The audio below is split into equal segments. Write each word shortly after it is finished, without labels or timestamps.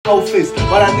no face.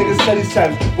 Why that nigga said he's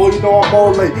times? Boy, you know I'm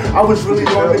all late. I was really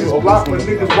on niggas block, but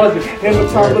niggas wasn't. Hammer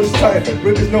time was tight.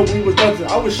 Niggas know we was nothing.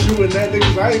 I was shooting at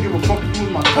niggas. I ain't give a fuck if you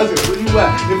was my cousin. Where you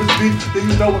at? If it's beef, then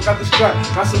you know I got the strap.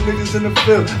 Got some niggas in the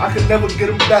field. I could never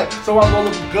get them back. So I roll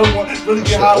up a good one. Really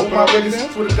get high with my niggas.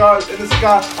 Swear to God, in the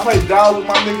sky. I might die with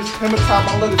my niggas. Hammer time,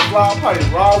 I let it fly. I probably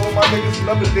ride with my niggas.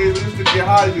 Another day, I used to get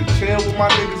high. You chill with my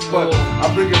niggas. But I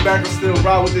bring it back. I still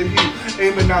ride with the heat.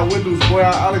 Aiming out windows. Boy,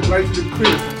 I look right to the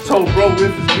crib. Told bro, if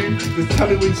it's beef, just tell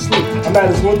me when you sleep. I'm at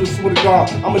his window, swear to God,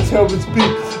 I'm a terrorist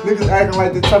beat. Niggas acting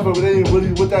like they tougher, but they ain't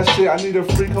really with that shit. I need a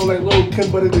freak hoe like Lil'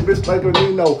 Kim, but they bitch like a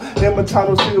Nino.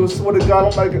 Hamatano Steel, swear to God,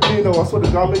 I'm like a Nino. I swear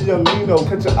to God, I'm a young Nino.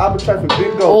 Catch an arbitrary for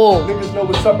bingo. Niggas know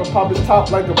what's up and pop his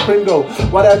top like a Pringo.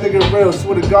 Why that nigga real?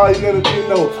 Swear to God, you got a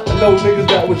Dino. I know niggas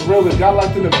that was real and got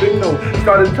locked in the bingo.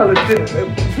 Started telling shit.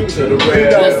 Listen,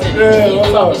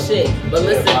 shit. But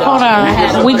listen, hold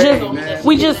on,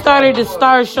 we just started the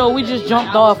Star Show. We just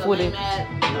jumped off with it.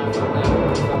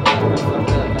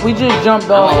 We just jumped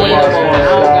off with it. I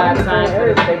don't got time for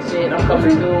this fake shit. I'm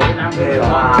coming through and I'm really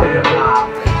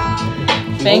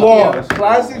Thank you.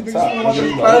 Classic.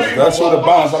 That's what the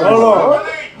bounce. Hold on.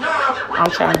 I'm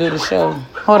trying to do the show.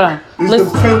 Hold on.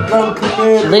 Listen.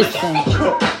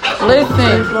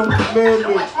 Listen.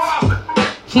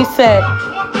 He said,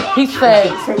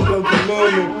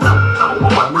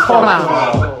 hold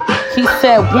on. He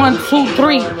said 1, 2,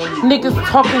 3. Niggas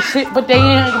talking shit, but they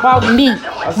ain't about me.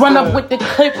 Run up with the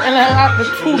clip and I got the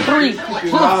 2, 3.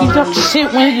 You talk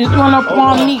shit when you run up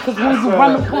on me, cause when you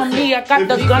run up on me, I got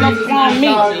the gun up on me.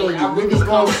 Niggas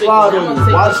gon' slide on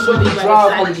you. Watch you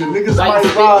drive on you. Niggas might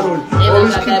ride on you.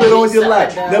 Always keep it on your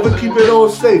lap. Never keep it all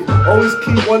safe. Always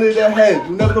keep one in the head.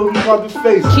 You never know who you got to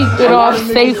face. Keep it all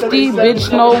safety.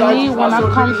 Bitch know me when I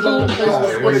come through.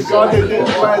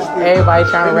 Everybody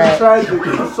trying to rap.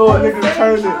 Niggas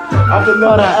turn it.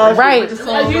 Right. You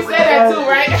said that too,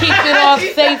 right? Keep it all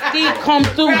safety. Come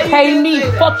through, pay me.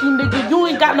 Fuck you, nigga. You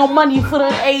ain't got no money for the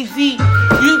AZ.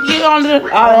 You get on the.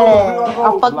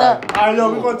 I fucked up. I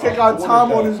know. We're gonna take our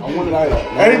time on this beat.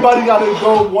 Everybody gotta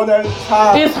go one at a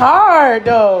time. It's hard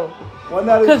though.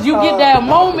 Cause you get that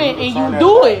moment and you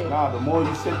do it. Nah, the more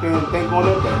you sit there and think on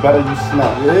it, the better you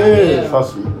snap. Yeah.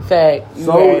 Trust me. Fact.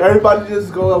 So everybody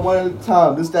just go at one at a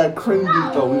time. This that cringe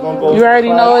beat though. We gonna go. You already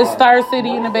know it's Star City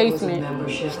in the basement.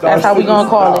 That's how we gonna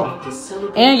call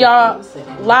it. And y'all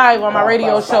live on my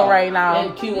radio show right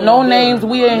now. No names,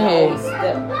 we in here.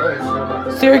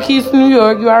 Syracuse, New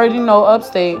York. You already know,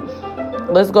 upstate.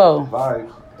 Let's go.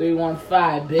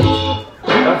 315, bitch.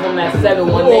 I'm from that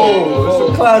 718. Whoa,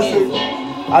 it's a classic.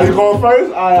 Are you going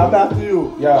first? Alright, I'm after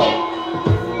you. Yo.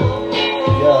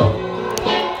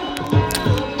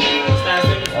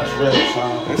 That's real,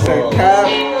 son. It said cap.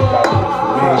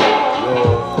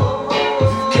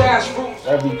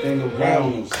 Everything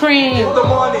around us. Cream.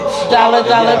 Dollar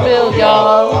bill,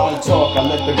 y'all. I don't talk, I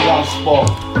let the ground spark.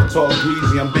 Talk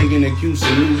greasy, I'm big in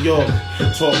Houston, New York.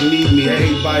 Talk need me,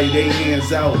 everybody, they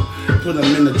hands out. Put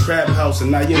them in the trap house and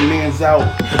now your man's out.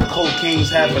 Cocaine's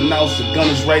half an ounce, the gun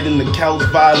is right in the couch.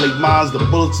 Violate mines, the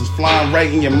bullets is flying right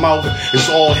in your mouth. It's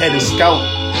all head and scalp.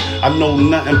 I know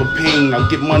nothing but pain. I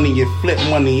get money and flip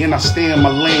money, and I stay in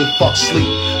my lane, fuck sleep.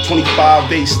 25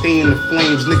 days, stay in the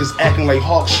flames. Niggas acting like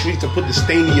Hawk Street to put the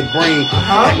stain in your brain.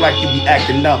 Act like you be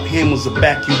acting up, hammers will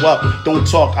back you up. Don't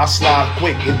talk, I slide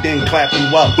quick and then clap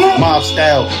you up. Mob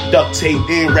style, duct tape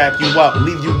and wrap you up.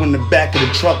 Leave you in the back of the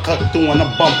truck, cut through and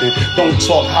I'm bumping. Don't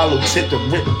talk, hollow tip to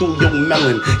rip through your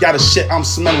melon. Y'all the shit I'm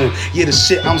smelling, yeah the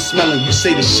shit I'm smelling. You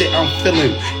say the shit I'm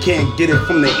feeling, can't get it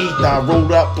from the ether. I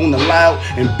rolled up on the loud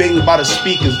and bang by the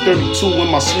speakers. 32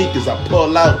 in my sneakers, I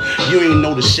pull out. You ain't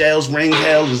know the shells ring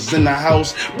hell is in the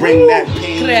house. Bring that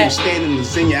pain, you standing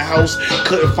is in your house.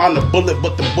 Couldn't find the bullet,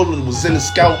 but the bullet was in the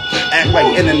scalp. Act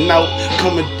like in and out,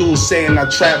 coming through saying I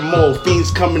trap more. Fiends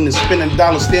coming and spending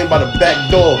dollars, stand by the back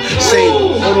door. Say,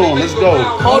 hold on, let's go.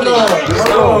 Hold it.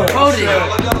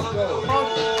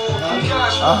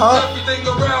 Everything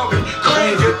around me,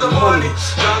 crazy, get the money.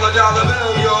 Dollar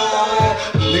bill, y'all.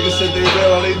 Niggas said they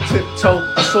real on they tiptoe.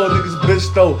 I saw niggas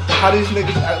bitch though. How these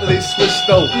niggas after they switch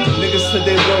though? Niggas said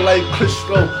they real like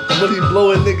Crisco. Really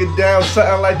blow a nigga down,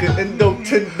 something like an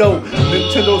Nintendo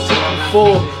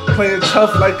 64. Playing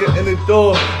tough like an in the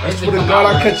door. I swear to God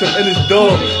I catch him in his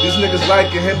door. These niggas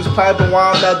liking him is piping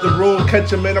while I'm at the room.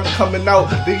 Catch him and I'm coming out.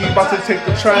 Think he about to take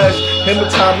the trash. Him a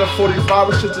time at 45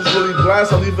 and shit is really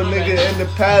blast. I leave a nigga in the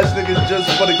past, niggas just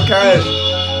for the cash.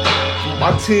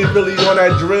 My team really on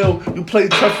that drill. You play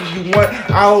tough if you want.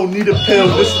 I don't need a pill.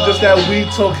 This is just that weed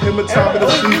talk. Him a time in the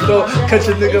sea though. Catch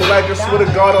a nigga like I swear to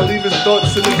God, I'll leave his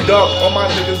thoughts in the dark. All my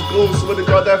niggas gloom. Swear to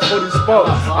God, that 40 spark.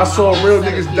 I saw real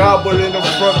niggas die, but in the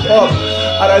front park.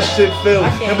 How that shit feel?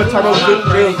 Him a time of good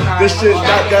drills. This shit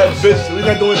not that bitch. We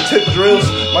not doing tip drills.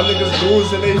 My niggas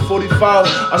goons in 845.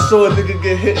 I saw a nigga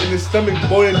get hit in his stomach,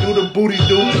 boy, and do the booty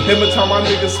do. Him a time my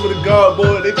niggas swear to God,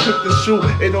 boy, they quick to shoot.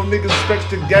 Ain't no niggas stretch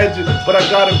the gadget, but I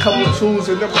got a couple tools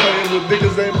and they're playing with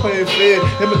niggas, they ain't playing fair.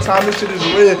 Him a time this shit is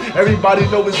real. Everybody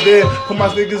know it's there. Put my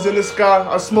niggas in the sky.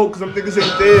 I smoke cause them niggas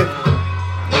ain't there.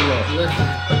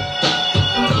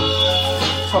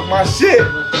 Talk my shit.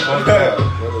 $1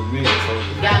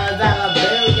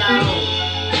 bill, y'all.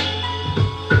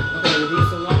 Okay,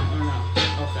 release a one or no?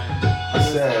 Okay. I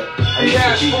said, I used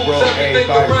to be broke,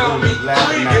 everybody really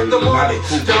laughing at me. Not a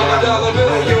cool ground,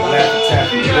 really laughing,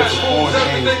 tapping,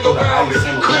 flipping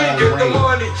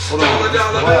corn games, throw the ice in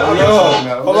the long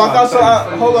rain.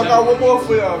 Hold on, I got one more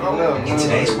for y'all. In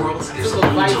today's world, there's no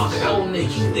talk about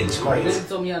making things right. Billy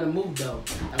told me how to move though.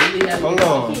 I really had to Hold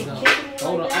on.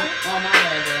 Hold on. Oh my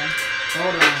bad, man.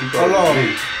 Hold on.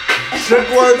 Sick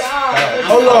ones.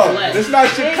 Hold on. This not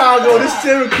Chicago. This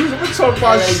Syracuse. We're talking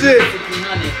about shit.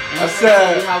 I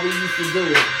said. How we used to do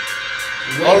it.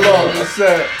 Hold on. I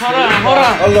said.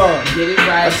 Hold on. Get it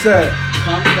right. I said.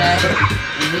 Come back and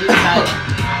hit it tight.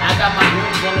 I got my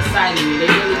rooms on the side of me. They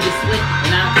really get slick,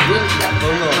 and I really got the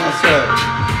Hold on. I said.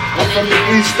 I'm from the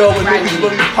East though, where niggas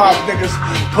really pop niggas,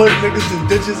 put niggas in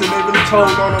ditches and they really told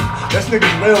on them. That's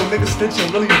niggas real, niggas stitching,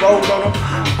 really rolled on them.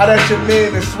 How that shit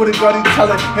mean? And swear to God, he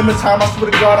tellin'. Him a time, I swear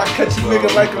to God, I catch a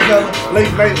nigga like I'm yelling.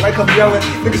 Late night, like I'm yelling.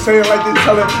 Niggas saying like they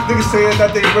tellin'. Niggas saying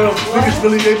that they real. Niggas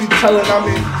really, they be tellin'. I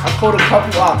mean, I caught a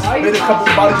couple ops, made a couple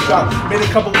body shots, made a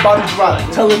couple body drops.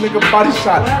 Tell a nigga body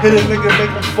shot, hit a nigga,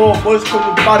 make him fall. Boys call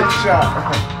a body shot.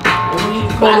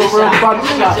 Call a real body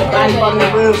shot. Everybody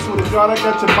real, swear to God, I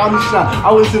got your body shot.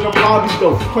 I was in the lobby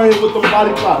though, playing with them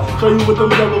body clock. Show you what them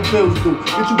yellow pills do.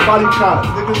 Get you body clock.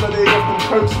 Niggas that they got them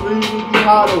perks, really be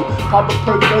high though. Pop a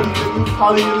perk dirty, then you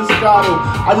poly in the sky though.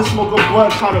 I just smoke a blunt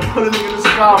trying to put a nigga in the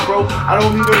sky, bro. I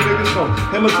don't need no niggas though.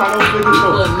 Him a time, no niggas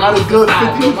though. Got a good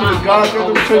 50 to the God, get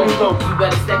them triggers though. You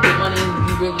better stack your money.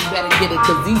 You really better get it,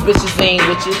 cause these bitches ain't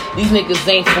with you. These niggas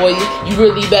ain't for you. You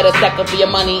really better stack up your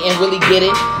money and really get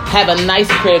it. Have a nice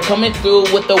crib coming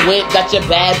through with the whip. Got your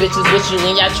bad bitches with you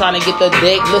when y'all trying to get the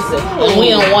dick. Listen, and we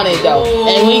don't want it though.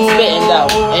 And we spitting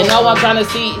though. And all I'm trying to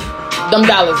see them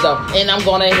dollars though. And I'm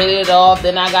gonna hit it off.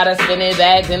 Then I gotta spin it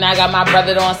back. Then I got my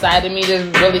brother on side of me that's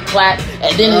really clap.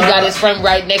 And then he got his friend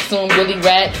right next to him, really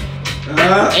rat.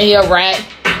 And you're rat.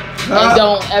 And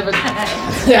don't ever.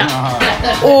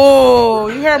 Oh,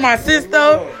 you heard my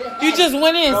sister? You just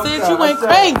went in, sis. You went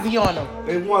crazy on them.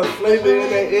 They want flavor in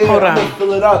their ear. Hold on. I'm gonna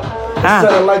fill it up.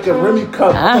 Instead of like a Remy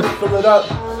cup, I'm gonna fill it up.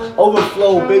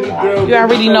 Overflow, baby girl. You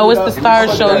already know it's the Star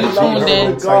Show. You tuned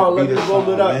in. God, let me roll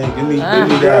it up. Give me Baby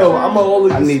that. girl, I'm a roll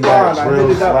it. I need that I hit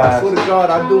it up. I swear to God,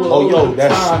 I do it. Oh, yo,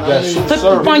 that's Put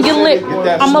it on your lip.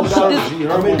 I'ma put this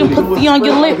fucking pussy on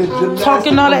your lip.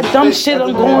 Talking all that dumb shit.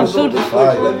 I'm going through this.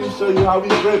 Let me show you how we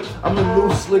grip. I'm a new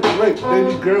slick Rick.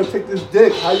 Baby girl, take this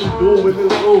dick. How you doing with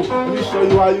this move? Let me show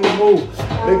you how you move.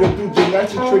 Nigga do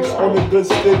gymnastic tricks on a good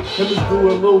stick. Him is doing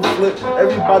a little flip.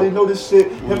 Everybody know this shit.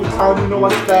 Him and time, you know I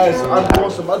stash. I'm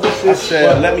doing some other shit. I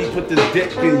said, let me put this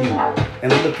dick in you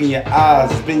and look in your eyes,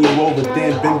 spin you over,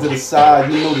 then bend to the side.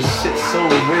 You know this shit's so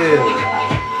real.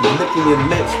 You licking your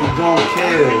lips, we gon'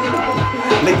 kill.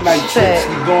 Late night trips,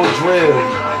 we gon' drill.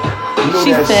 You know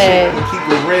She that said- shit, we keep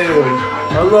it real.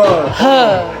 Hello.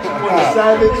 Huh.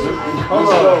 Savage.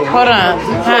 Hello. Hold on.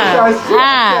 Huh.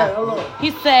 Hello.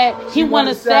 He said he want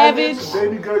a savage.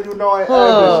 Baby girl, you know I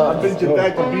Huh. average. I bend your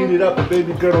back to beat it up, and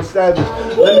baby girl, I'm savage.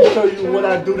 Let me show you what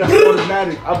I do that's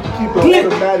automatic. I keep it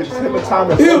automatic. Him a time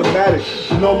that's automatic.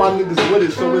 You know my niggas with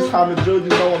it, so it's time to drill. You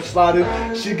know I'm sliding.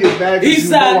 She get mad 'cause you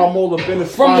know I'm all up in the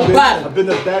From the spine. bottom. I've been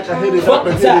the back, I hit it Fuck up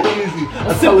and the hit top. it easy.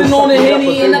 I'm sipping on the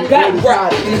Henny and I got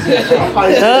rock.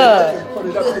 Put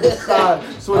it up to the side.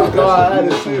 Swear to God, I had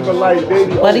to see it, but like,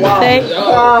 baby, What did he say?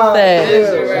 Said.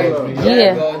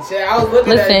 Yeah.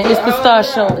 Listen, it's the Star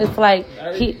Show. It's like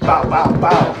he Bow, bow,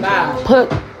 bow. Nah,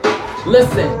 put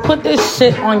listen. this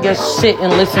shit on your shit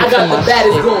and listen I to got my the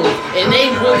baddest shit. goons, and they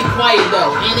really quiet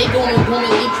though, and they going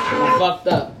each fucked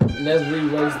up. Let's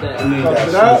re-roast I that. need Fuck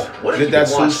it that. up. What if Get you that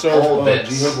watch Sue all Surf this?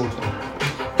 G Herbo.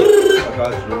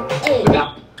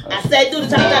 I said do the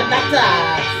top.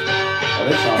 Oh,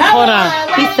 that sounds Hold on.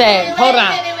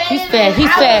 He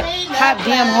said, hot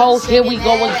damn hoes, here we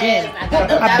go again.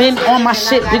 I've been on my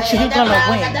shit, bitch. You gonna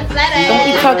win. Don't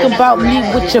be talking about me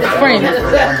with your friends.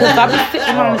 Cause I be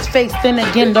sitting on his face. Then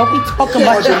again, don't be talking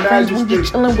about your friends when you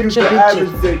chilling with your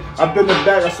bitches. I've been in the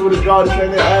back. I swear to God, this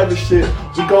ain't the average shit.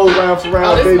 We go round for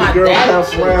round, baby girl, pound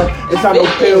for round. It's not no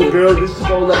pill, girl. This is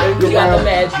all the anger round.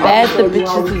 Bad the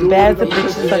bitches is bad the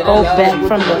bitches. I go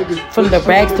back from the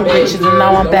rags to riches, and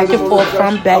now I'm back and forth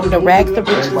from back the rags to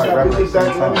riches.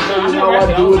 How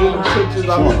I do it in the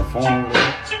pictures.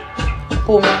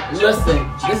 Listen,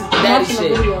 this is daddy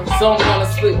shit. So I'm gonna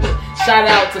split. Shout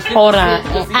out to 50 Hold on,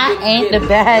 Cent, 'cause he I really ain't the get it.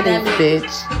 baddest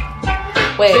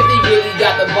bitch. Wait. 50 really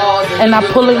got the balls. And I he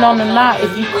pull really it on got the the knot.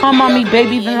 balls. If you He come on me, really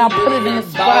baby, got then the I'll put it in the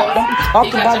spot. Don't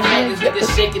be talking about He got your it.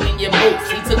 niggas shaking in your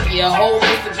boots. He took your whole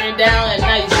Instagram down and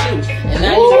now you shoot. And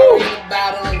now you worrying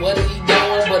about him. What is he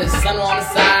doing? But his son on the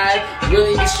side.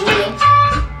 Really the shooter.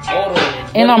 Hold on.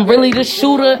 And I'm really the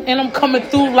shooter, and I'm coming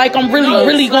through like I'm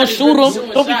really gonna shoot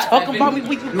him. Don't be talking about me.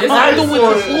 We come through with the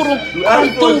voodoo. Come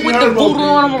through with the voodoo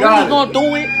on him. I'm really gonna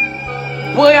do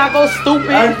it. Boy, I go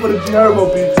stupid. I ain't for the G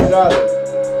Herbo beat. You got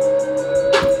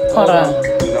it. Hold on.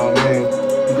 You know what I mean?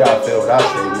 You gotta feel what I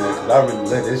say, man, because I really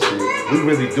live this shit. We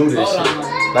really do this shit.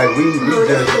 Like, we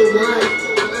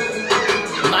just...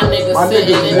 My niggas My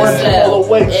sitting niggas in the one cell. call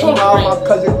away. And he Somehow bring- my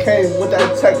cousin came with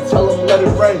that text, tell him let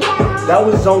it rain. That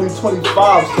was only 25.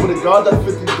 Swear to God, that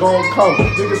 50 gon' come.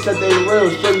 Niggas said they real.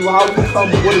 Show you how we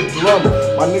come with a drum.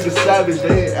 My niggas savage,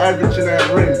 they ain't average in that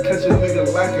ring. Catch a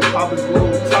nigga lacking, pop his glow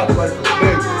top like a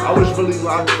thing. I was really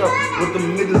locked up with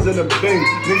them niggas in the bing.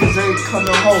 Niggas ain't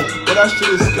coming home, but that shit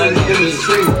is scary in the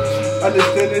scene.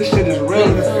 Understand this shit is real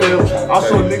in the field.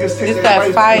 Also, niggas take It's their that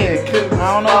rights fire. and kill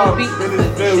I don't know what beat in this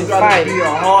this field. shit You gotta fire. be a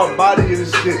hard body in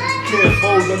this shit. Can't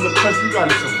fold under pressure. You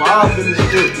gotta survive in this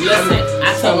shit. Listen,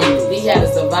 I told him he had to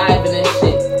survive in that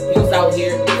shit. He was out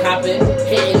here copping,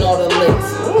 hitting all the licks.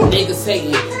 Niggas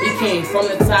hating. He came from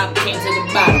the top, came to the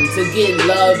bottom to get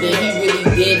love, and he really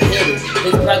did hit it.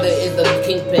 His brother is the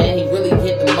kingpin. He really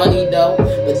hit the money though,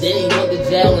 but then he went to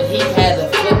jail and he had to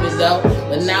flip it though.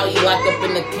 But now he locked up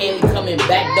in the can. He coming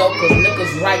back though, cause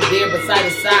niggas right there beside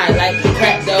his side like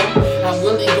crack though. I'm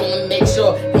really gonna make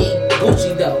sure he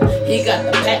Gucci though. He got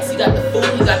the packs, he got the food,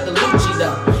 he got the Lucci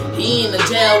though. He in the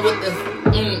jail with the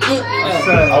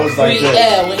I was like, free yo,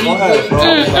 air when he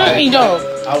really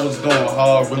I was going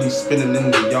hard, really spinning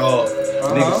in the yard.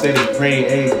 Niggas say they pray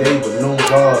every day with no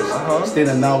guards.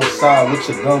 Standing outside with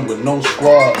your gun with no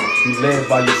squad. You live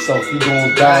by yourself, you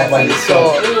gon' die by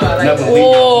yourself. Never leave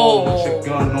your home with your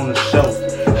gun on the shelf.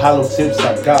 Hollow tips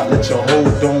I got, let your whole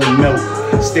dome melt.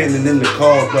 Standing in the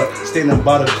car, but standing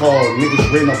by the car. Niggas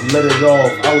ran up, let it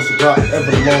off. I was God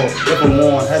ever lost, ever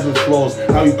more on heaven floors.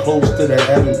 Now you close to the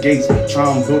heaven gates. Try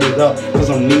and build it up,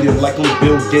 cause I'm needed like I'm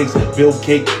Bill Gates. Bill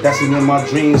Cake, that's in my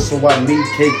dreams, so I need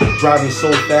cake. Driving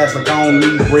so fast like I don't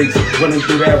need brakes. Running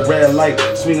through that red light,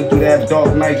 swinging through that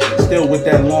dark night. Still with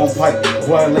that long pipe,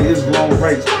 violate his long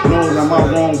rights. Knowing that my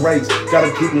wrong rights,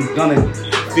 gotta keep them gunning.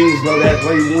 Fiends love that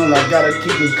way one, I gotta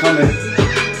keep them coming.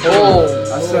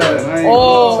 I said, I ain't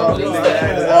gonna talk, nigga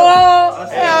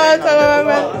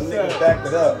back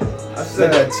it up. I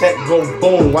said, that tech go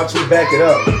boom, watch you back it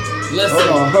up. Listen,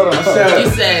 Hold on. he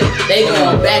said they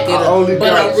gonna back it up,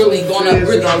 but I'm really gonna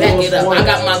back it up. I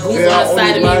got my goons on the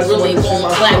side of me, really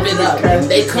gonna clap it up.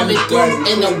 They coming through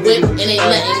in the whip and they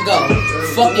letting go.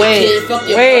 Fuck your kid, fuck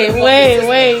your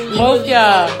wait, both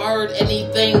y'all. Bird,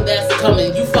 anything that's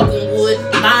coming, you fucking would.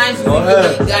 Mine, you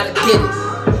really gotta get it.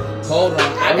 Hold on,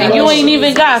 And you ain't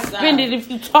even gotta spend it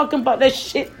if you talking about that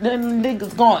shit. Then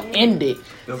niggas gonna end it.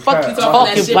 Fuck you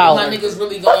talking about? My niggas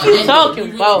really gonna Fuck you end talking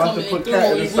it. about? We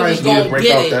really gonna Break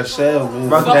get out it. that shell, man.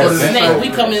 Fuck a snake, we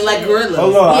coming like gorillas.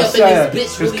 Hold on, We I up said, in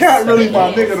this bitch this cat really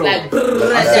my nigga though.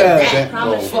 like I said,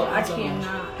 I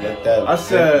cannot. I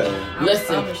said,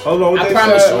 Listen, hold on, what I they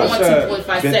promise said? you, I I'm said,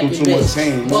 2.5 been seconds, through too much bitch.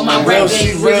 pain. But my real, rap she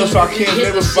game real, so I can't hit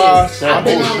never the fire. shit. I I've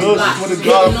been been on the good, block, for the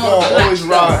getting God on the gone, block, always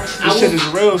ride. though. This shit is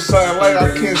real, something like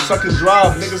I can't suck and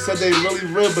drive. Niggas said they really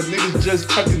real, but niggas just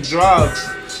chuck and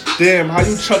drive. Damn, how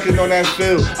you chucking on that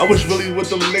field? I was really with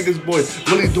them niggas, boy,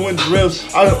 really doing drills.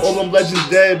 All them legends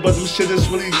dead, but them shit just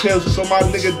really kills. So my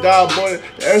nigga died, boy,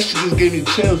 that shit just gave me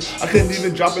chills. I couldn't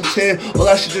even drop a 10, all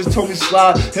that shit just told me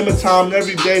slide. Him and time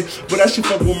every day, but that shit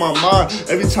fuck with my mind.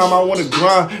 Every time I wanna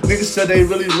grind, niggas said they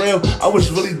really real. I was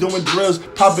really doing drills,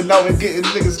 popping out and getting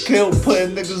niggas killed,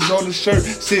 putting niggas on the shirt,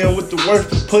 seeing with the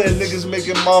worth, putting niggas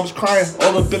making moms crying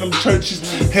all up in them churches.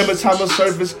 Him and time on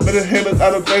surface, but him and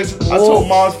out of thirds. I told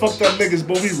moms times, fuck them niggas,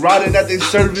 but we riding at their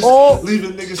service.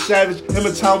 Leaving niggas savage. Him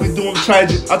and Tom, we doing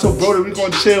tragic. I told bro that we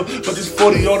gon' chill, but this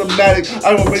 40 automatic.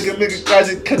 I gon' make a nigga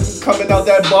tragic. Catch him coming out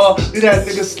that bar. Leave that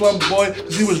nigga slum boy,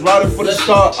 cause he was riding for the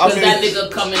start. Cause that nigga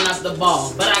coming out the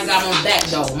ball. But I got my back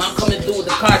though. I'm coming through with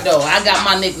the car though. I got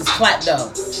my niggas clapped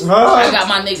though. I got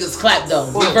my niggas clapped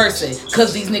though. Reverse it.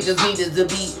 Cause these niggas needed to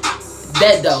be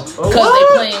dead though. Cause they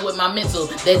playing with my mental.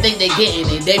 They think they getting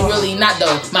it. They really not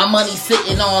though. My money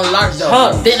sitting on large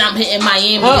though. Then I'm hitting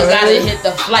Miami and gotta hit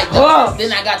the flight though.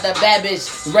 Then I got the bad bitch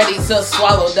ready to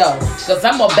swallow though. Cause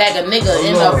I'm a bag of nigga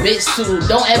in a bitch too.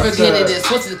 Don't ever get it and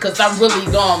switch it cause I'm really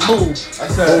gonna move.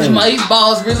 My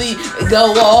balls really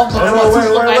go off.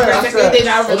 But then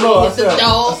I really hit the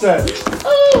dog.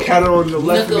 Cattle on the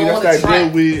left of me, that's that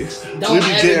good weed. We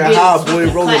be getting high, boy,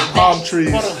 rolling palm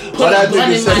trees. Why that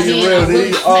nigga say he real,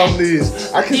 then he on these.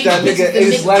 I kick that nigga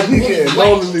ace like he getting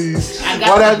rolling these.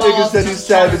 Why that nigga said he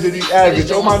savage and he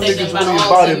average. All my niggas really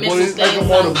about it, boy, it's like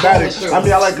I'm automatic. I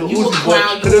mean, I like a Uzi, boy,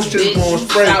 cause this shit gon'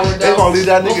 spray. They gon' leave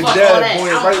that nigga dead, boy,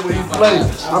 right where he play.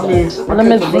 I mean,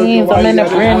 limousines, I'm in a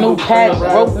brand new pack.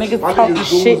 Broke niggas talking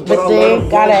shit, but they ain't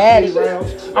gotta add it.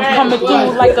 I'm coming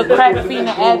through like a crack fiend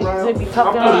addict. They be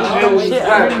talking some shit.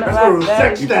 I'm in the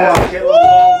rap bag.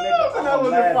 That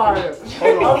was a fire.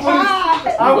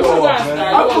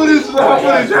 I put his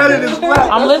head in his lap.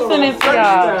 I'm listening to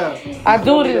y'all. I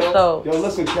do this though. Yo,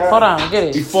 listen, Cat. Hold on, get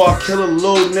it. Before I kill a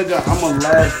little nigga, I'ma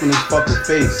laugh in his fucking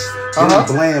face.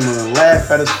 Blam him and laugh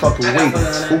at his fucking weight.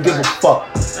 Who give a fuck?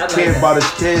 Care about his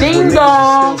kids, but niggas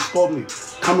still scope me.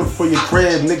 Coming for your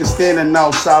crib, niggas standing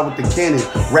outside with the cannon,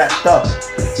 wrapped up.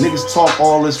 Niggas talk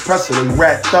all this pressure, they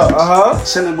wrapped up.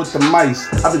 Chilling with the mice,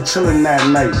 I've been chilling that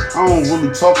night. I don't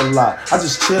really talk a lot, I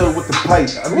just chill with the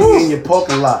pipe. I be in your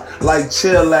parking lot, like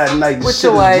chill at night. This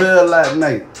shit is real at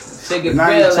night. Now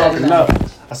you talking up.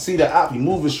 I see the op, he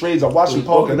moving straight, I watch him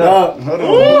parking up. Hold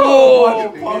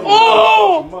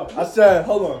on. I said,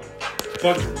 hold on.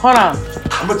 Hold on.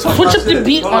 Switch up the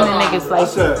beat on the niggas.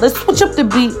 Like, let's switch up the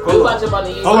beat. Hold on.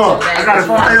 I got a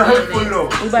fire hook for you though.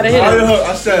 We better hit it.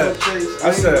 I said.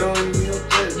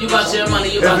 You got your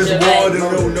money, you got your bag. If it's war,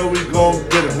 then you know we gon'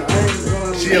 get him.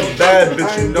 She a bad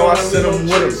bitch, you know I sent him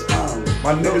with us.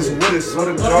 My niggas with us, so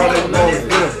the guard they gon'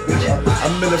 get him.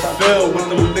 I'm in the field with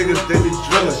them niggas, they be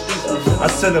drilling. I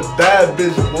sent a bad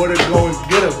bitch, boy, they gon'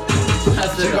 get him.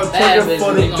 She gon' take it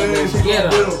for the band, she gon' get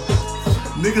him.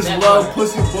 Niggas love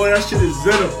pussy, boy, that shit is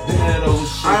in them.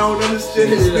 I don't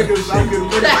understand these niggas, I can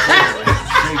with it.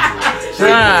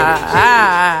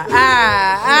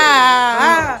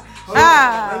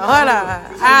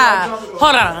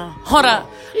 Hold on.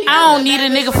 I don't need a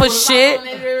nigga for shit.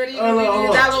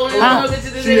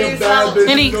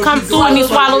 Then he come through and he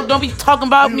swallow. Don't be talking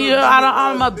about me.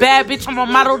 I'm a bad bitch. I'm a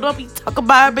model. Don't be talking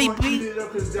about it, baby.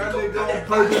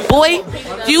 Boy,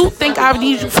 you think I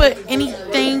need you for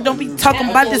anything? Don't be talking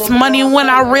about this money when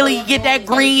I really get that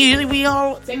green. You be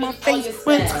all in my face.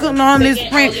 What's going on this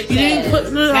brand? You didn't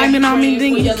put the diamond on me,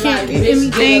 then you can't get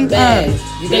anything.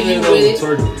 You think you with it?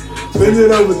 Bend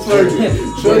it over, turkey.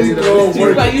 Shorty gon'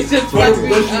 work.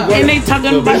 And they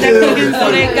talking about that cooking,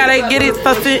 so they gotta get it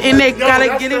bustin', and they gotta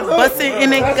get it bustin',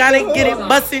 and they gotta get it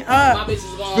bustin' up.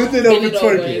 Bend it over,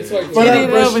 turkey. Get it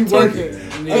over, turkey.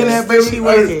 And that bitch, she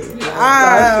working.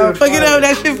 Fuck it up,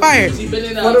 that shit fire. She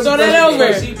bending over. Throw that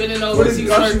over. She bending over, she's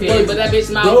working, but that bitch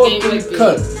mouth ain't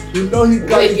clicking. You know he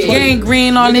got it. Gang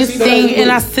green on this thing, and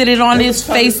I sit it on his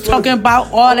face, talking about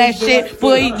all that shit.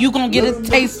 Boy, you gon' get a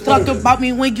taste. Talking about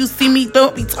me when you see me.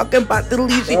 Don't be talking about the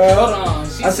leisure. Hold on.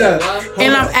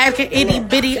 And I'm acting itty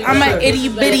bitty. I'm an itty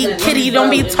bitty kitty. Don't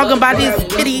be talking about this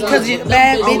kitty, cause you're a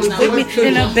bad bitch with me,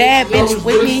 and a bad bitch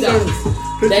with me.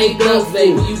 They go,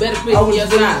 baby. You better pick your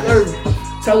side.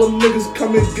 Tell them niggas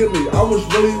come and get me. I was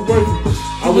really working.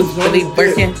 He was really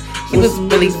working. He was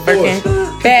really working.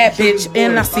 Bad bitch,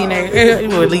 and I seen her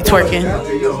really twerking.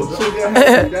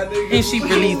 And she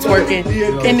really twerking.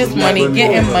 And this money,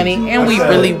 getting money, and we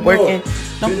really working.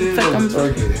 Don't be fucking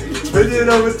Bend it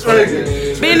over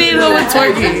twerking. Bend it over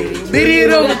twerking. Bend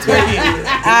it over twerking.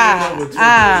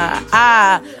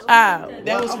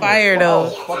 That was fire though.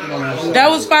 That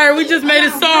was fire. We just made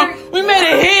a song. We made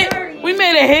a hit. We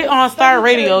made a hit on Star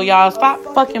Radio, y'all. Stop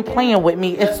fucking playing with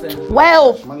me. It's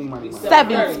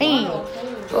 12:17.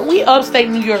 We upstate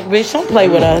New York, bitch. Don't play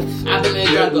with us. I've been in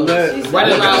jungle.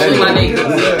 Running around with my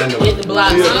niggas. Hit the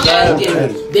blocks.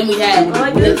 Then we had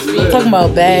talking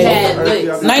about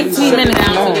bags. 19 minutes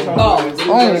down to the call.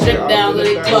 Strip down to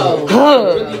the clothes.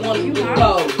 Really want to do the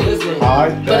clothes. listen.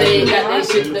 Alright, But they ain't got that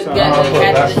shit together. Had to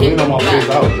hit Vaseline the on my face. I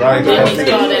block. was dry. Then we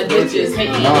saw that bitches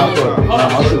hating on.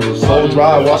 My shit was so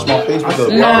dry. I washed my face with the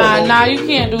Nah, you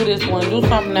can't do this one. Do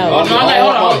something else. No, I'm like,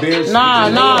 hold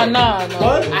on. Nah.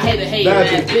 What? I hate to hate Bad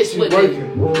that bitch, bitch she with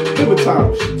it. working. Dinner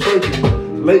time, she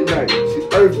twerking. Late night, she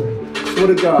irving. Swear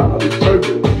to God, I be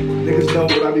perfect. Niggas know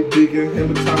what I be digging.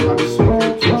 Hammer time, I be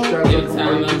swinging. 2 straps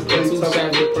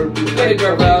like a purple. Get it,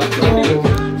 girl.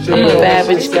 I'm a bad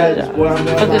bitch, get a job.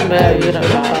 Fucking bad, get a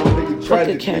job.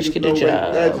 Fucking cash, get a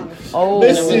job. Oh,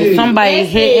 somebody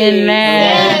hitting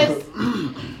that.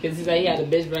 Because he's like, he had a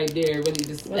bitch right there, really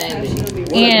just stabbing.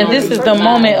 And this is the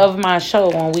moment of my show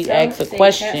when we ask a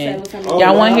question.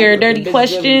 Y'all want to hear a dirty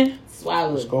question?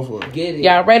 Swallow it. Go for it. Get it.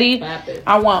 Y'all ready? Clap it.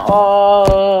 I want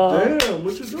all Damn,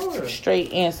 what you doing?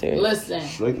 straight answers. Listen,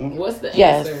 what's the answer?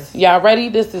 Yes. Y'all ready?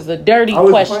 This is a dirty I was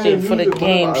question playing for the music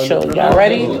game when I- show. Y'all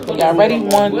ready? Y'all ready?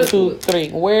 What? 1, 2, 3.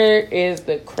 Where is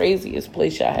the craziest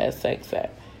place y'all had sex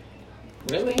at?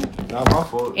 Really? Not my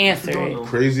fault. Answer it.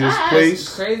 Craziest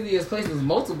place. Craziest place was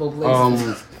multiple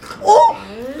places.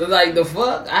 Like the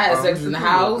fuck? I had sex in the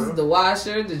house, the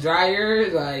washer, the dryer,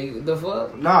 like the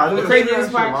fuck. Nah, I The didn't craziest see that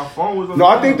shit. part- My phone was on No,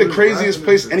 I think the silent. craziest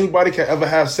place anybody can ever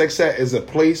have sex at is a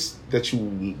place that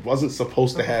you wasn't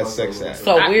supposed to have sex at.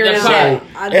 So where the is park.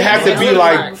 that? It had to be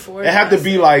like, it had to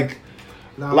be like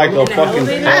a fucking.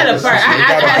 I had a park. I It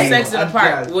gotta had be- sex in the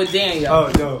park with Daniel.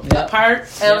 Oh, no. The park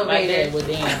Elevator elevator with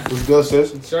Daniel. What's good,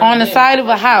 sis? on the side of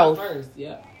a house. First,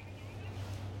 yeah.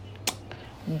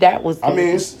 That was. I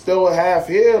mean, it's still a half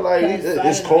here. Like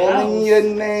it's calling your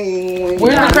name. when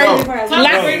Where's you- the crazy?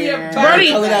 Birdie,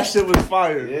 Tell her that shit was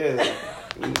fire. Yeah.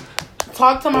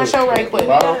 talk to my show right quick.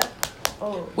 Wow.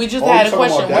 We just Oh, had you a talking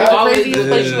question. about Where's the that? craziest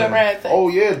place you ever had sex? Oh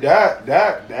yeah,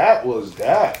 that was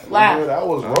that. Laugh. Yeah, that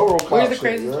was RoboCop. Where's the shit,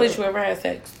 craziest yeah. place you ever had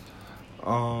sex?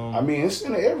 I mean, it's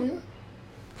in the area.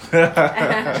 He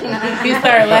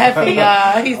started laughing,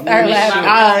 y'all. He started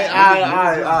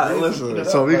laughing. Alright, listen.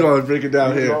 So we gonna break it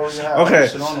down here. Okay.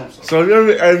 Shit on them, So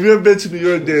have you ever been to New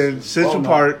York then? Central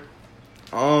Park.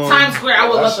 Times Square. I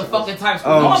would love the fucking Times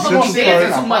Square. Um, No one's gonna Central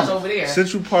dancing Park. too much over there.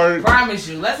 Central Park. Promise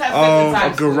you. Let's have sex in A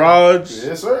Times Square. garage.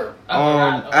 Yes, sir.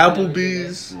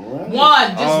 Applebee's.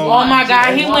 One, just Oh one. my God,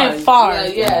 just he one. went far.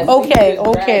 Yeah. Okay.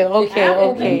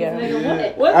 Yeah.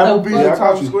 Yeah. What Applebee's the in fuck?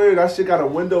 Times Square. That shit got a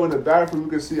window in the bathroom. You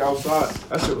can see outside.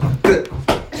 That shit was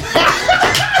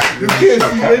You can't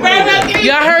see anything.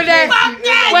 Y'all heard that?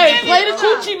 Wait, play the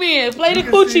coochie man. Play the You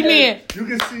can see coochie man. in. You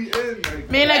can see in.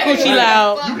 Like, Man, that coochie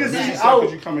loud. you can see Could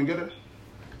out. you come and get it?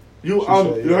 You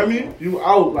said, you know what I mean? You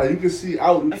out. Like you can see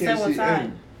out. You can't see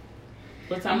in.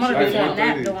 What I'm time gonna is take it? a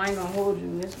nap though. I ain't gonna hold you.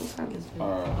 Miss. What time is it?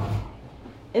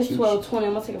 It's 12:20.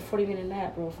 I'm gonna take a 40-minute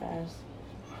nap real fast.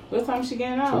 What time she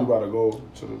getting So you out? about to go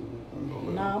to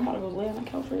the. Nah, I'm about to go lay on the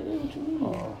couch right there. What you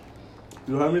mean?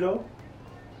 You heard me though?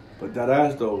 But that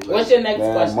ass though. Like, What's your next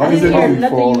question? money didn't hear didn't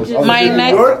nothing fall you as- just My New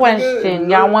next York, question. nigga,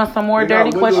 Y'all want some more they got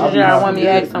dirty windows. questions? Y'all want me to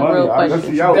ask some real I just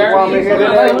questions? see out. That's why I'm in here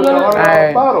today with a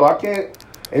Alright. bottle. I can't.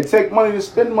 It take money to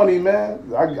spend money, man.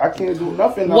 I can't do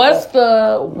nothing. What's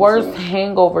the worst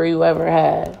hangover you ever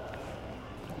had?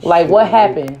 Like, what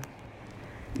happened?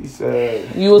 He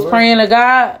said You was praying to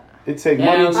God? it take Yeah,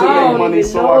 money I to don't make money,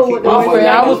 even so know I what keep the my fuck money.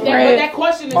 I was But praying. that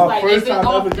question is My like, first is it time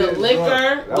off ever the getting liquor?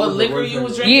 drunk. That What was the liquor worst you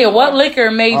was thing. drinking? Yeah, what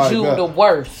liquor made Alright, you bet. the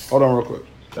worst? Hold on, real quick.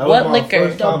 That What was my liquor?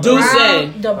 first time.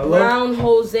 Dude. The brown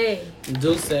Jose.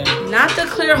 Deuce. Not the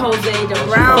clear Jose, the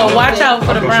brown So watch Jose. out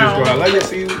for the brown. I like to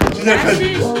see you. That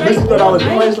shit Bitch thought I was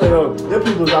playing, so yo, them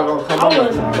people's not gonna come I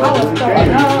was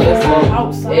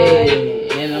outside. Hey,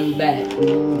 and I'm back.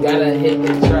 Gotta hit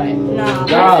the track. Nah,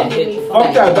 Gotta that's hit me.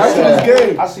 Fuck that. Back to this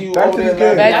game. I see you Back over to there. this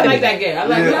game. Back I to like that game. I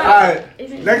like Yeah. that. All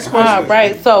right. Next question. All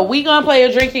right, so we gonna play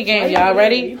a drinking game. Y'all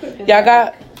ready? Y'all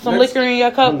got some liquor in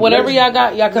your cup? Whatever y'all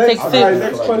got, y'all can take All right,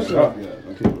 sips. next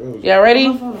question. Y'all ready?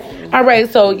 All right,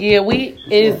 so yeah, we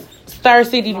is Star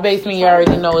City, the basement. You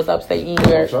already know it's upstate New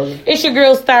York. It's your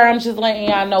girl Star. I'm just letting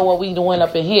y'all know what we doing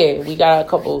up in here. We got a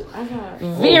couple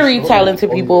very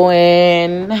talented people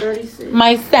and 36.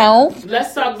 myself.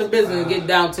 Let's talk the business and get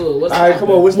down to it. What's All right, come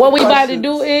on. What's What the we about to questions?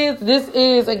 do is this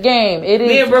is a game. It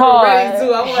Me is and Bro called ready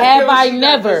too. I'm like, Have yo, I she got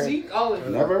Never? this. She always-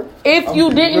 Never. If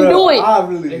you didn't Bro, do it, I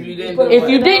really. If you didn't do if it.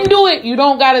 you didn't do it, you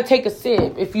don't gotta take a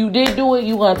sip. If you did do it,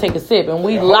 you gonna take a sip. And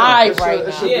we live right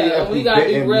now. Yeah, we gotta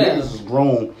be real. Niggas is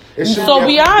grown. It should So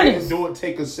be if you honest. didn't do it,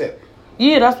 take a sip.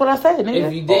 Yeah, that's what I said, nigga.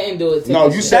 If you didn't do it, take No,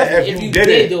 a you sip. said if you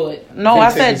did do it. it. No, I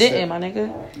Take said a sip. didn't, my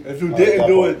nigga. If you didn't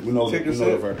do it, we know take a the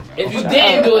sip. verdict. If you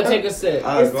didn't do it, take a sip.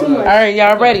 It's too much. All right,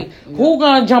 y'all ready? Who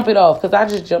gonna jump it off? Cause I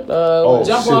just jumped. Jump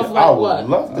shit, off like I would what?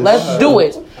 love this Let's shit. do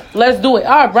it. Let's do it.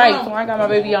 All right. So I got my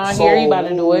baby on here. He about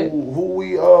to do it. Who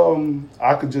we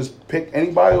I could just pick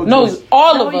anybody or No, just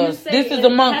all No, of you us. say This it is has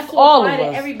amongst to all of apply to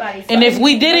us. everybody. And if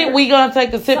we did it, we gonna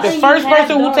take a sip. The Something first you have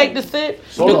person who done. take the sip,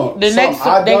 So hold on. the next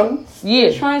Something I done?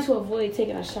 yeah, trying to avoid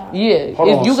taking a shot. yeah. Hold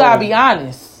on, You so- gotta be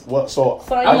honest. what so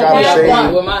So I you gotta have say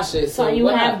one with my shit. So you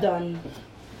what have happened? done.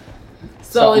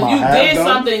 So if Something you I have did done?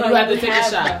 something, So you have to you take a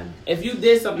have shot. done. If you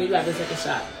did something, you have to take a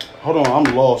shot. hold on,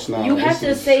 I'm lost now. You have This to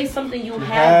is- say something you have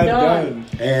Have done. done.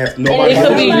 And if nobody It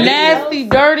could be Somebody nasty,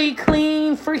 dirty,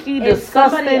 clean, freaky, If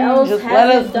somebody disgusting. else Just let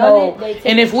hasn't us done know. it, they take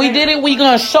And if a we shot. did it, we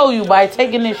gonna show you by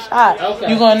taking this shot. Okay.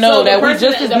 You gonna know So the that we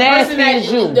person- just as the person nasty that-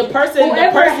 as you. The person,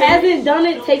 Whoever hasn't done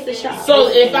it takes a shot. So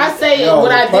if I say Yo,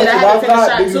 what I the did, I person have to take I a got,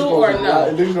 shot niggas too, gonna or be no,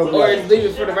 like- niggas gonna be or like- leave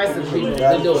it for the rest of the people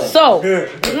to do it. So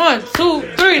 1, 2,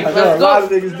 3, I know a let's lot of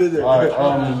go. niggas did that. All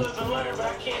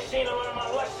right,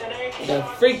 The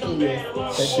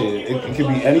freakiness. shit, it could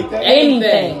be anything.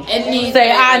 Anything. Anything.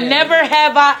 Say I never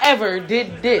have I ever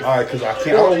did this. All right, because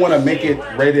I don't want to make it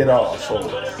rated R. So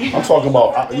I'm talking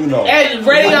about, you know. And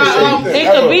rated I can say R. anything.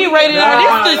 It could be rated Nah,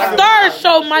 R. This the nah, Star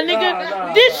Show, my nigga.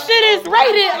 nah. This shit is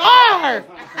rated R.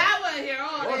 I wasn't here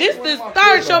all This the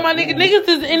Star Show, my nigga. Niggas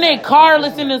is in their car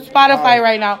listening to Spotify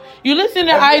right now. You listen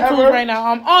to Have you iTunes ever- right now.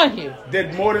 I'm on here.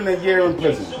 Did more than a year in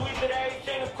prison.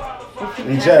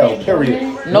 In jail, period.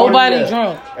 More than Nobody that.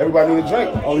 drunk. Everybody need a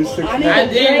drink. Only 6 I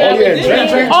minutes. did. Oh, yeah, we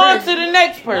drink. On to the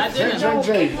next I person. didn't.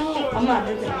 Drink. I'm not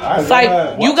drinking it. It's like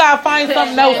you gotta find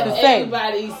something else to say.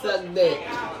 Everybody suck dick.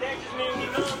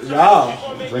 Nah.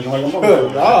 Drinking like a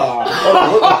motherfucker.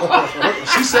 Nah.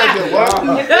 She said that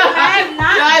what? If you have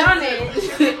not done it,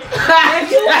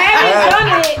 if you haven't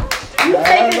done it, you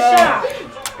take a shot.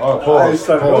 Oh, I pause, ain't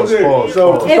suck no pause, dick. pause,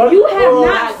 So- pause. If you have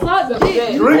not sucked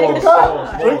dick, you Drink take the a cup.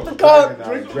 shot. Drink the cup.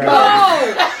 Drink the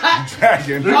cup.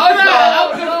 Dragging. Oh no,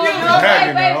 I'm confused.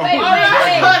 Dragging wait, now. wait,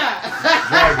 Hold on.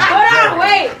 Hold on,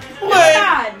 wait.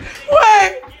 God.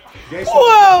 Wait. Gangsta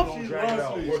Whoa. don't drag it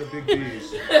out. Where the big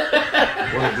D's?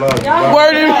 Where the blood? Y'all-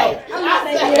 Word is, I'm not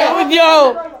saying that.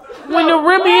 yo, when the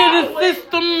Remy in the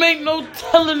system, make no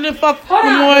telling if I Hold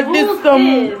on, want the this rules some.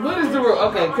 is, What is the rule?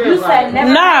 Okay, clear. you said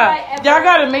never Nah, have I ever. y'all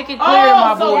gotta make it clear,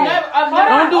 my so boy. never,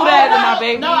 Don't do that to my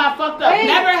baby. No, I fucked up. Wait.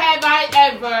 Never have I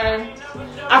ever.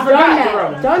 I done forgot the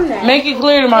that. rule. Done that. Make it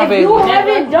clear to my If baby. you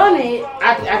haven't done it,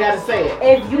 I gotta say it.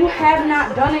 if you have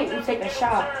not done it, you take a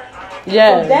shot.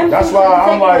 Yeah. Them That's two why is I'm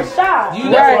taking like- a shot.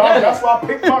 You That's why I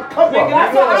picked my cup up.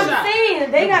 That's what Shot. I'm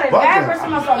saying. They got a Bugging. bad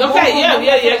person on something. Okay, yeah. I You will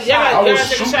gotta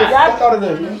take shoot a the shot. fuck out of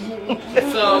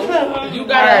this. So you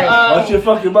gotta. Watch your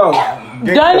fucking mouth.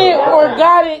 Done it or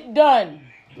got it done.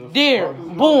 There.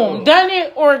 Boom. Done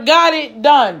it or got it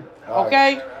done.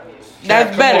 Okay? That's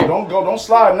Come better. on, don't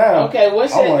slide now. Okay,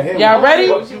 what's I want it? him. Y'all ready?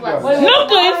 What you got? Nuka,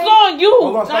 it's on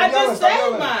you. I just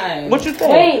said mine. What you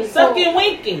think? Wait, so, Sucking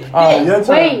winking. Your turn.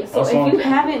 wait, so That's if on. you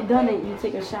haven't done it, you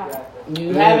take a shot.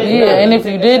 You haven't. Yeah, done and it. if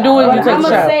you did do it, But you I'm take a gonna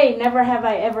shot. say, never have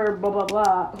I ever, blah, blah,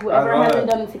 blah. Whoever Alright. hasn't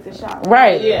done it takes a shot.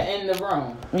 Right. Yeah, in the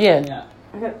room. Yeah. Yeah.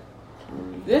 Okay.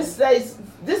 This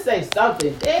say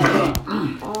something.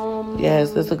 Damn. Yes,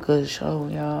 this is a good show,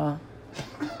 y'all.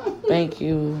 Thank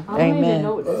you. I don't even Amen.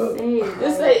 know what to say.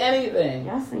 Just say anything.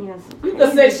 Y'all saying some You can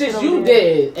say crazy shit over you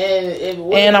there. did,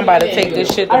 And I'm about to take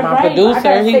this shit to my Alright, I producer.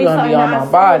 gotta He say gonna be something on that my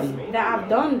I body. said That I've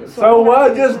done. So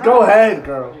what? Just go ahead,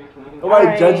 girl. Nobody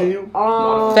Alright, judging you.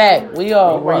 Fact, we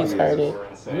all race heard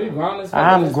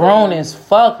I'm grown as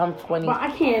fuck. I'm 20. But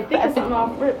I can't think of something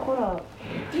off rip. Hold up.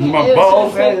 My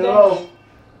balls hanging low.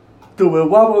 Doing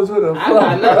wobbles with a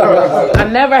fuck. I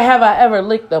never have I ever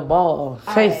licked a ball.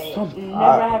 Say Alright, something. Never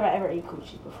have I ever ate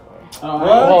coochie before.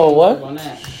 Oh, what?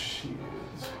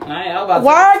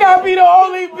 Why I gotta be the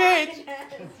only bitch?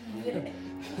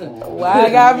 Why I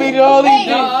gotta be the only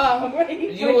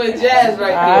bitch? You and Jazz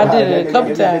right I there. did it a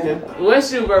couple times.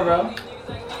 What's you, bro?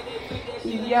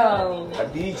 Yo.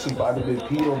 I need somebody to be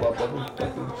pedo about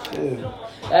fucking shit.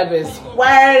 That bitch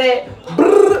squirted.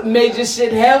 Brrr, made your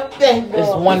shit healthy. It's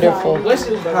wonderful. What's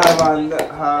you, bro? What did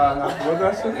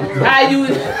I say? How you?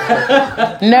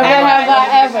 Never have I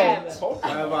ever.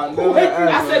 Have I never ever?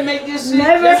 I said make this shit.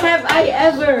 Never have I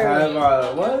ever. Have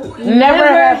I what? Never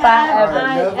have I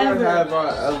ever. Never have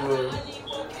I ever.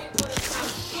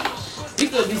 You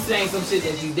could be saying some shit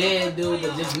that you did do,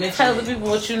 but just mention Tell it. the people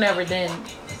what you never did.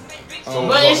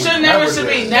 But it should never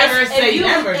be never say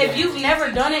never. If you've never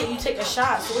done it, you take a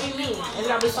shot. So what do you mean? It's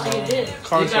gotta be something you did.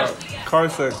 Car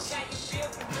sex.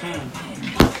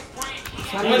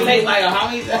 I'm gonna take like how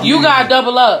many? You gotta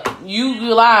double up. You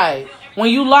lied. When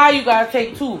you lie, you gotta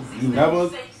take 2. You never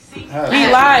had.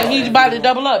 He lied. He's about to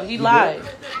double up. He lied.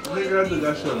 Nigga, I did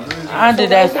that shit. I did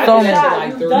that so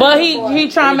much. But he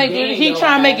trying to make it. He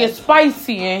trying to make it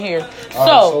spicy in here.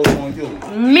 So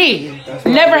me,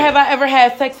 never have I ever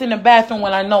had sex in the bathroom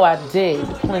when I know I did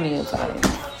plenty of times.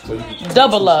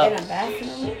 Double up.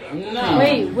 No.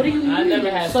 Wait, what do you mean? I never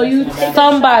had So sex you in the take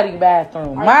Somebody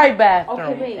bathroom. My bathroom.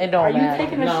 Okay, wait. It Are don't you matter.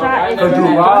 taking a No, shot? I and never you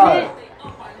had done it?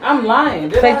 I'm lying.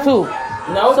 Did Take I? 2.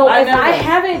 No, So I if never. I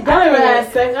haven't I done never had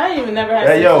it, sex. I ain't even never had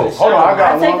Hey, sex. yo, in the hold on, I shower.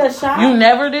 got I take one. a shot. You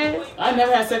never did? I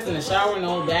never had sex in the shower,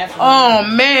 no bathroom. Oh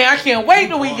man, I can't wait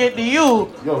till we get to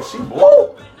you. Yo, she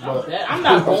bored. I'm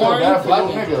not boring. That for your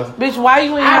Fucking- nigga. Bitch, why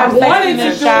you ain't I have sex wanted in to the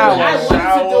do it. I shower?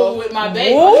 wanted to do it with my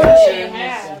baby. Woo. That shit ain't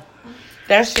happen.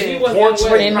 That He shit wasn't Porch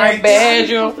with in me. that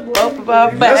bedroom. Up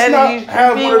above Let's not bed.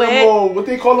 have one of them little, what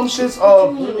they call them shits,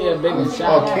 Give me a bigger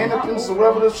shower. canopies or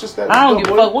whatever those shits that. I don't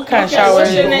give a fuck what kind of shower it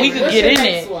is. We could get in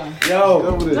it. it.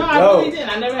 Yo, No, I really didn't.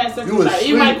 I never had sex You in the was shower.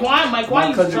 Even sweet. Mike Quan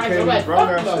used to cousin try to came like, and brought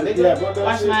fuck that no, shit. nigga.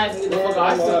 Wash my ass and get the fuck out.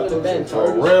 I still with the bed.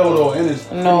 For real though, and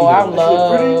it's No, I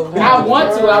love. I want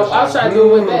to. I'll try to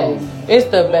do it with that. It's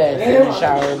the best in the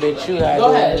shower, bitch. You gotta Go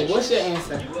do ahead. it. What's your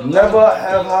answer? never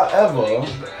have I ever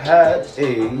had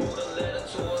a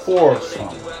foursome.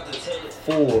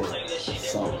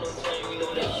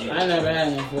 I never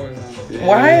had no fours.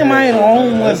 Why am I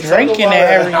alone with drinking and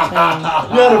everything?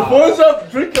 yo, the boys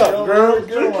up, drink up, girl.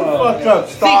 Drink the fuck up.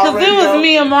 See, cause it was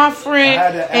me and my friend, I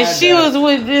had to and add she that. was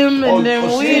with them, and then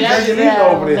we she just drinking these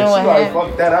over there. no She one like, had.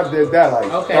 fuck that, I did that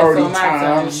like Okay, 30 so my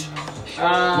times. turn.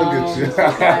 Look at you.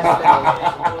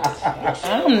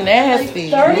 I'm nasty.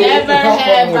 Never have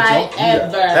I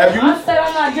ever. Have you? I said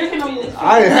I'm not drinking no more.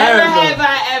 I ain't Never had have them. I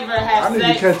ever I had need to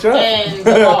sex catch up. in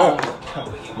the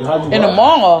mall. In the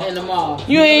mall. In the mall.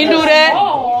 You ain't do that?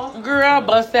 Oh, Girl, I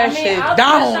bust that I mean, shit I'll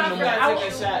down. I took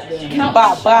a shot then.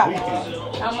 Bop, bop.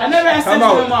 I never had sex in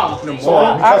the mall. The So, mall.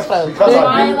 I because felt because I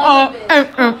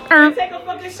Take a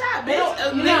fucking shot,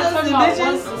 bitch. you're not Niggas talking and about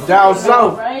bitches. one, Down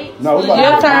south. right? no, we about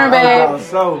Your to- turn, Down babe.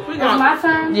 south. We It's gonna. my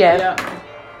turn? Yeah.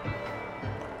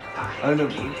 I never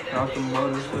got the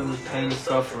mother feeling pain and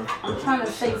suffering. I'm trying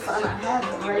to say something I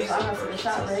haven't, right? So I'm not taking a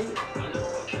shot, right?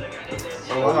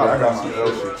 Oh, I got some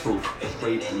other shit too.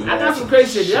 Straight I got some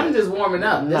crazy shit. I'm just warming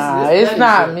up. Nah, This it's petty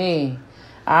not shit. me.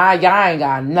 Y'all ain't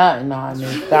got nothing on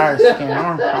me. Dark skin.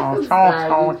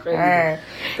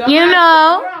 You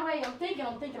know. Wait, I'm thinking,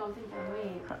 wait.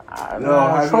 Yo,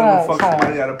 have you ever fucked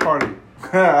somebody at a party?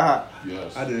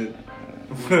 Yes. I did.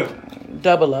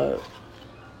 Double up.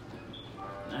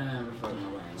 I never fucked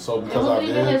nobody. So It because I wasn't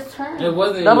even did, his turn. It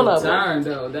wasn't Double your up. turn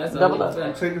though. That's Double a up. whole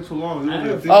fact. Taking too long. You I didn't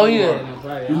never think Oh, about yeah.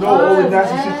 it. You know all the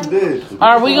nasty shit you did.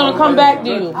 Are we gonna come back to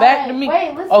you? Back to me.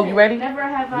 Wait, listen. Oh, you ready? Never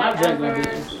have My I drink gonna ever.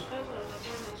 be.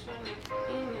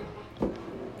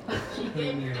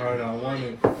 Hard, I want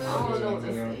it.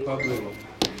 Public.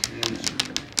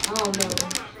 I don't know.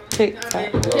 Tick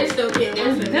tock. This still can't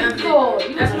listen to nothing. Difficult.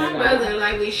 That's my brother,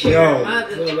 like we share Yo. a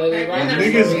mother.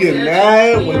 Niggas get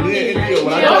mad when they're in here.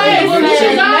 When I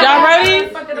Y'all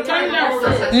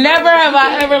ready? Never have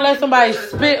I ever let somebody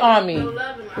spit on me.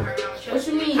 What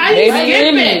you mean? How you Baby,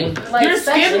 in me. skipping? Like You're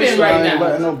sexually? skipping right now.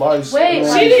 letting nobody Wait,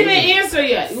 She didn't even answer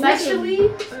yet. Sexually?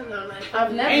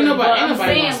 I've never. Ain't nobody- but ain't I'm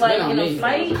nobody saying, gonna spit like on in a me.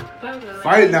 fight.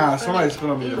 fight now. Somebody spit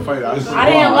on me in a fight. I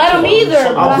didn't let him either.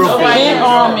 I broke but I'm it. Spit saying-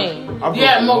 on me.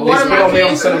 Yeah, one of spit on my me, I'm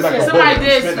kids. sending back a Somebody bullet.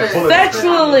 did Spit the spit. bullet.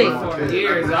 Sexually. For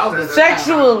years, I was a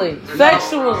Sexually.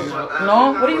 Sexually.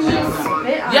 No? What do you mean?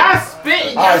 Spit? Y'all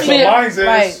spit. All right, so Spit. mine's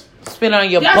Like, is spit on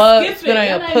your Y'all butt. skip Spit it. on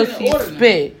your Y'all not even pussy. ordering.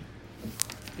 Spit.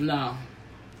 No.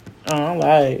 Oh, I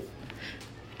like.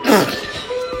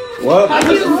 What? I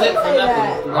just sit for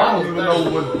nothing. I don't even know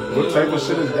what type of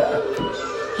shit is that.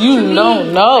 You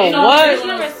don't know. What?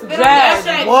 That's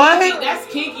Jack, what? That's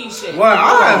kinky shit. What?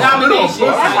 I had spit on Domination.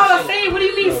 butt. That's all I'm saying. What do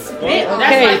you mean spit?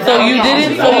 Okay, so you did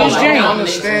it, so you I don't drink.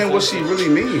 understand what she really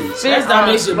means. That's Spit on,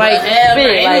 domination. like but hell, spit,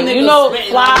 ain't like no you nigga know,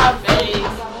 spitting fly. on my face.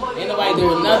 Ain't nobody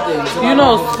doing nothing. You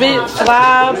know, spit,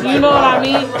 slob. You know what I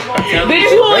mean? Bitch,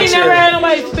 you ain't never had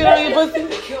nobody spit on your pussy.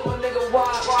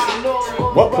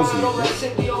 What pussy?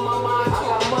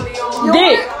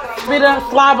 Dick, spit on,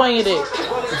 slob on your dick.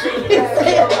 You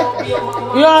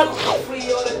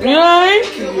know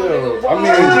what I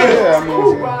mean? Yeah, I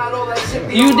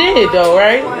mean, You did though,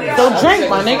 right? So drink,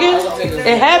 my nigga.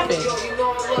 It happened.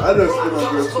 I just spit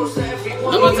on girls' pussy.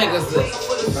 I'm gonna take a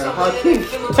sip. Like, how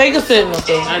cute. Take a sip,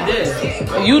 nigga. I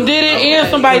did. You did it and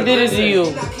somebody did it to you.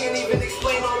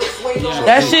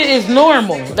 That shit is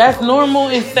normal. That's normal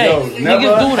and safe. Yo, never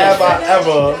Niggas do have that. I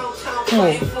ever You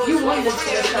won this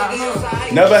shit, huh?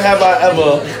 Never have I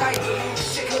ever.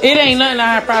 It ain't nothing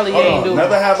I probably ain't do.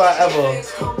 Never have I ever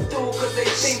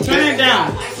Turn it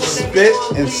down. spit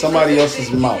in somebody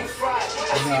else's mouth.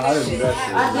 Nah, I didn't do that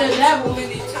shit. I did that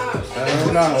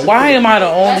one. Nah, Why am I the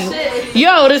only? That's it.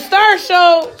 Yo, the Star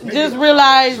Show just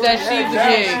realized that she's a She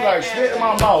kid. like spit in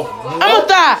my mouth. I'm a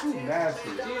thought, Nasty.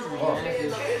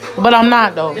 but I'm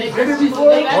not though. Oh, spit in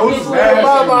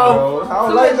my mouth. I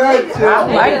don't like that shit. I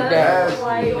like that.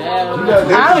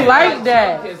 I like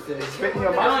that. Spit in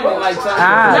your I don't mouth. even like tongue I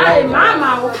Not like in my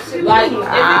mouth. Like, if it I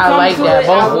comes like to that it,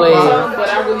 both I would ways. love, but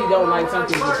I really don't like tongue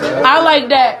kissing. I like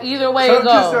that either way it Come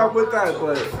goes. yourself with that,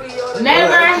 but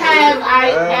Never have I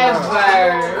ever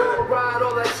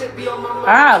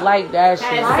I like that had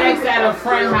shit. sex at a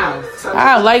friend's house.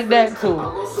 I like that too.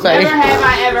 Never Say, have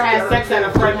I ever had sex at a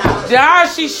friend's house. now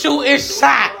she shooting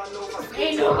shot.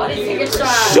 Ain't nobody taking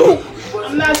shots. Shoot.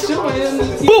 I'm not shooting.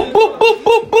 Boop boop boop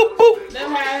boop boop boop.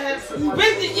 Never had.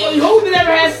 Bitch, who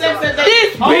never had sex at that?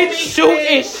 This bitch homie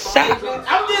shooting crib? shot.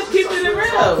 I'm just keeping it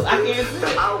real. I can't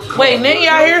say. Wait, nigga,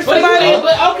 y'all hear somebody?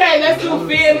 But okay, let's do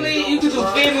family. You can do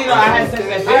family. No, I had sex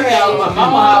at family house, my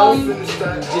mama house,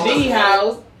 Janine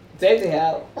house, Daisy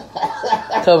house.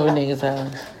 Cover niggas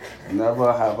house.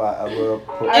 Never have I ever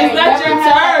put. It's not your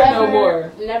turn no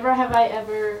more. Never have I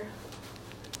ever.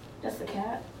 That's a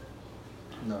cat.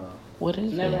 no. What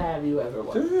is Never it? have you ever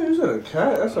what? Damn, you said a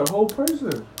cat? That's a whole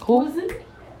person. Who is it?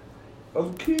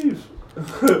 Of Keith.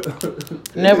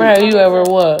 Never have you ever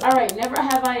what? All right. Never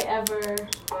have I ever.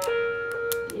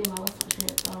 Yeah, my left foot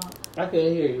here. I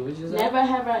couldn't hear you. What you say? Never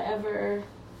have I ever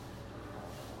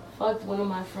fucked one of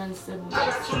my friend's siblings.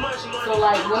 So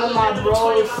like one of my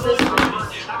bro's sisters.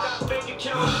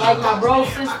 Like my bro's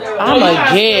sister. I'm a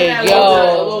kid,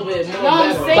 yo. little bit more. No,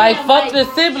 I'm saying Like fuck the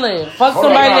sibling. Fuck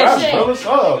somebody that shit. Hold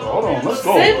on, let's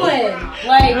go. Sibling.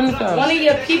 Like Let me go. one of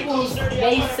your people's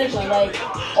they sibling. Like,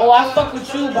 oh I fuck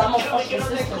with you, but I'm gonna fuck your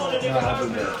sister.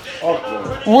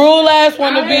 rule ass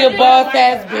want to be a boss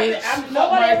ass bitch.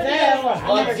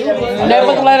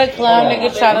 Never let a clown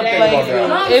nigga try to play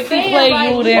you. If he play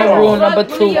you, then rule number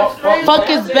 2. Fuck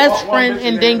his best friend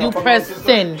and then you press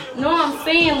sin. No, I'm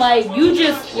saying like you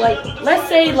just like let's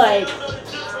say like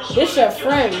this your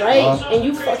friend, right? And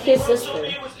you fuck his sister.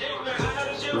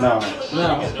 No.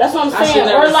 That's what I'm I should saying.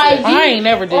 never Or like say. you, I ain't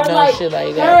never did or no like shit like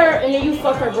her that. and then you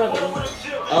fuck her brother.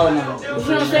 Oh no. You know what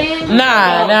I'm saying? Nah,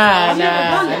 I've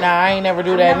never done that. I ain't never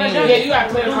do that Yeah, neither. you got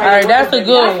clear. Alright, that's a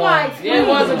good That's why one. it's Yeah, it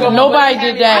was a good one. Nobody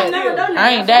did that. I've never done that. I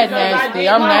ain't that nasty.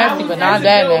 I'm nasty, but not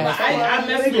that nasty. I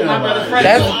messed with my brother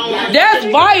Freddie. That's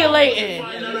violating.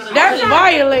 That's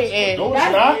violating. No,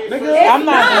 it's not, nigga. I'm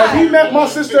not. If he met my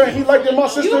sister and he liked it, my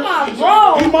sister, You my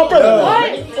bro. he my brother. What?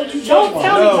 Don't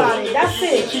tell me about it. That's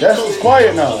it. That's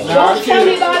quiet now. Don't tell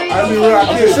me about it. I mean, real, I I'm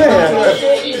can't just say that.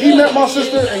 saying, if he met my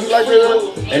sister and he liked it,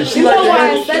 and she You know liked why I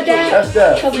it, said that? that's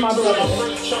that. Because my brother.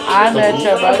 I met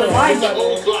your brother. My brother.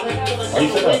 Why you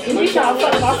say that? You trying to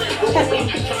fuck my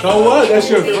So what? That's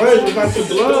your friend. It's not your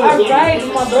blood. Alright,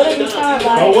 my brother be trying to So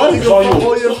like. what? You gonna fuck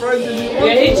all your friends and you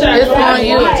Yeah, he tried It's on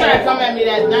you. He tried to come at me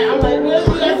that night. I'm like, what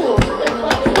you got to do?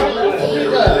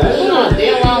 You know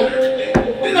damn well.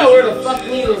 You know where the fuck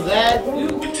he was at.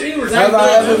 He was Have at I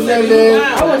ever lived it? I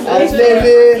was I lived listening.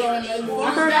 it.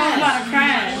 I heard I was about to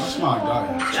cry. That's my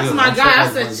guy. That's my guy. I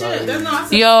said, shit. That's not. I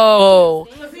said, Yo,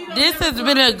 this has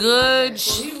been a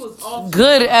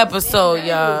good episode,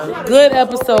 y'all. Good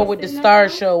episode with the Star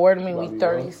Show. Word to me, we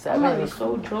 37 minutes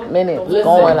going.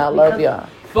 I love y'all.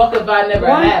 fuck if I never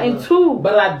One had and her. two.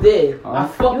 But I did. I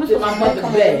fucked in my mother's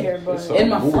bed. And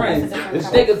my friends. This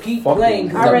nigga keep playing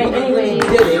because I Alright, really anyway.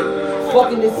 did it.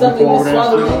 Fucking this something and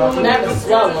swallowing it. Never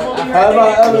swallowing. Have I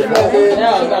ever lived it?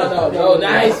 No. Now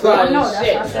I ain't swallowing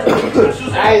shit.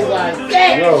 I ain't swallowing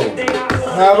shit. Yo,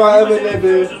 have I ever lived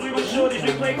it?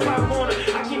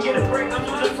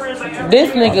 This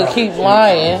nigga keep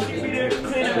lying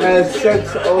Had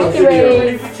sex on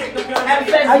video.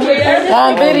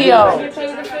 on video.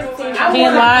 He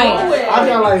lying. I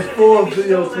got like 4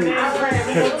 videotapes.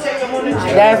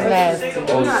 That's nasty.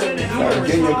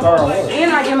 Get in your car and what?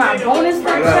 And I get my bonus for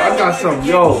Yeah, I got some.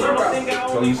 Yo,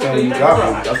 So you saying you got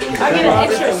one? That's what you I get saying. an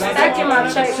extra stack in my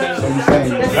check. So you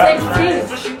saying you The got one? 16th.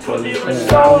 So you saying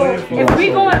So if we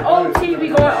going OT, we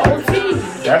going OT.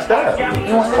 that's that.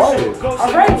 Quiet.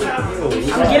 Alright. I'm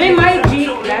getting my Jeep.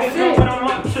 That's it.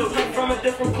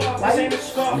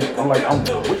 I'm like, I'm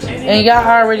with you. And y'all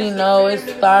already know it's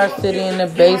Star City in the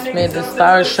basement, the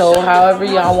Star Show, however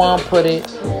y'all want to put it.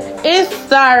 It's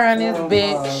Star on this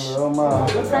bitch. Real man.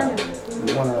 What time is it?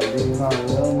 You wanna be my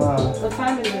real man. What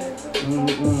time is it?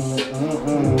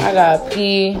 I got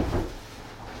pee.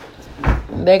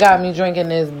 They got me drinking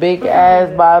this big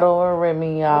ass bottle of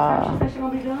Remy, y'all. 1:30.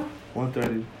 What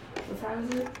time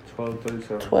is it?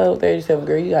 12:37. 12:37,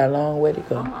 girl. You got a long way to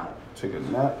go. Take a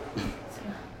nap.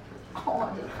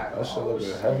 That shit look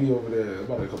heavy over there. It's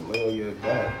about to come lay on your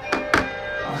back.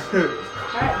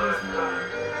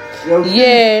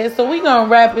 Yeah, so we gonna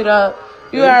wrap it up.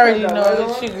 You already know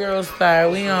it's your girl Star.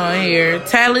 We on here.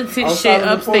 Talented shit,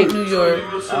 upstate New York. You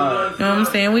know what I'm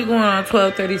saying? We going on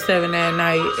 12:37 that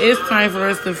night. It's time for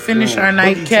us to finish our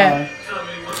nightcap.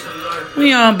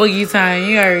 We on boogie time.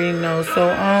 You already know. So,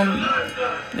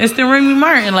 it's the Remy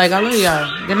Martin. Like, I love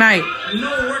y'all. Good night.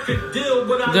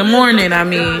 Good morning, I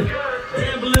mean.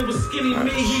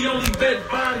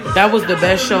 That was the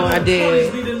best show I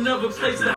did.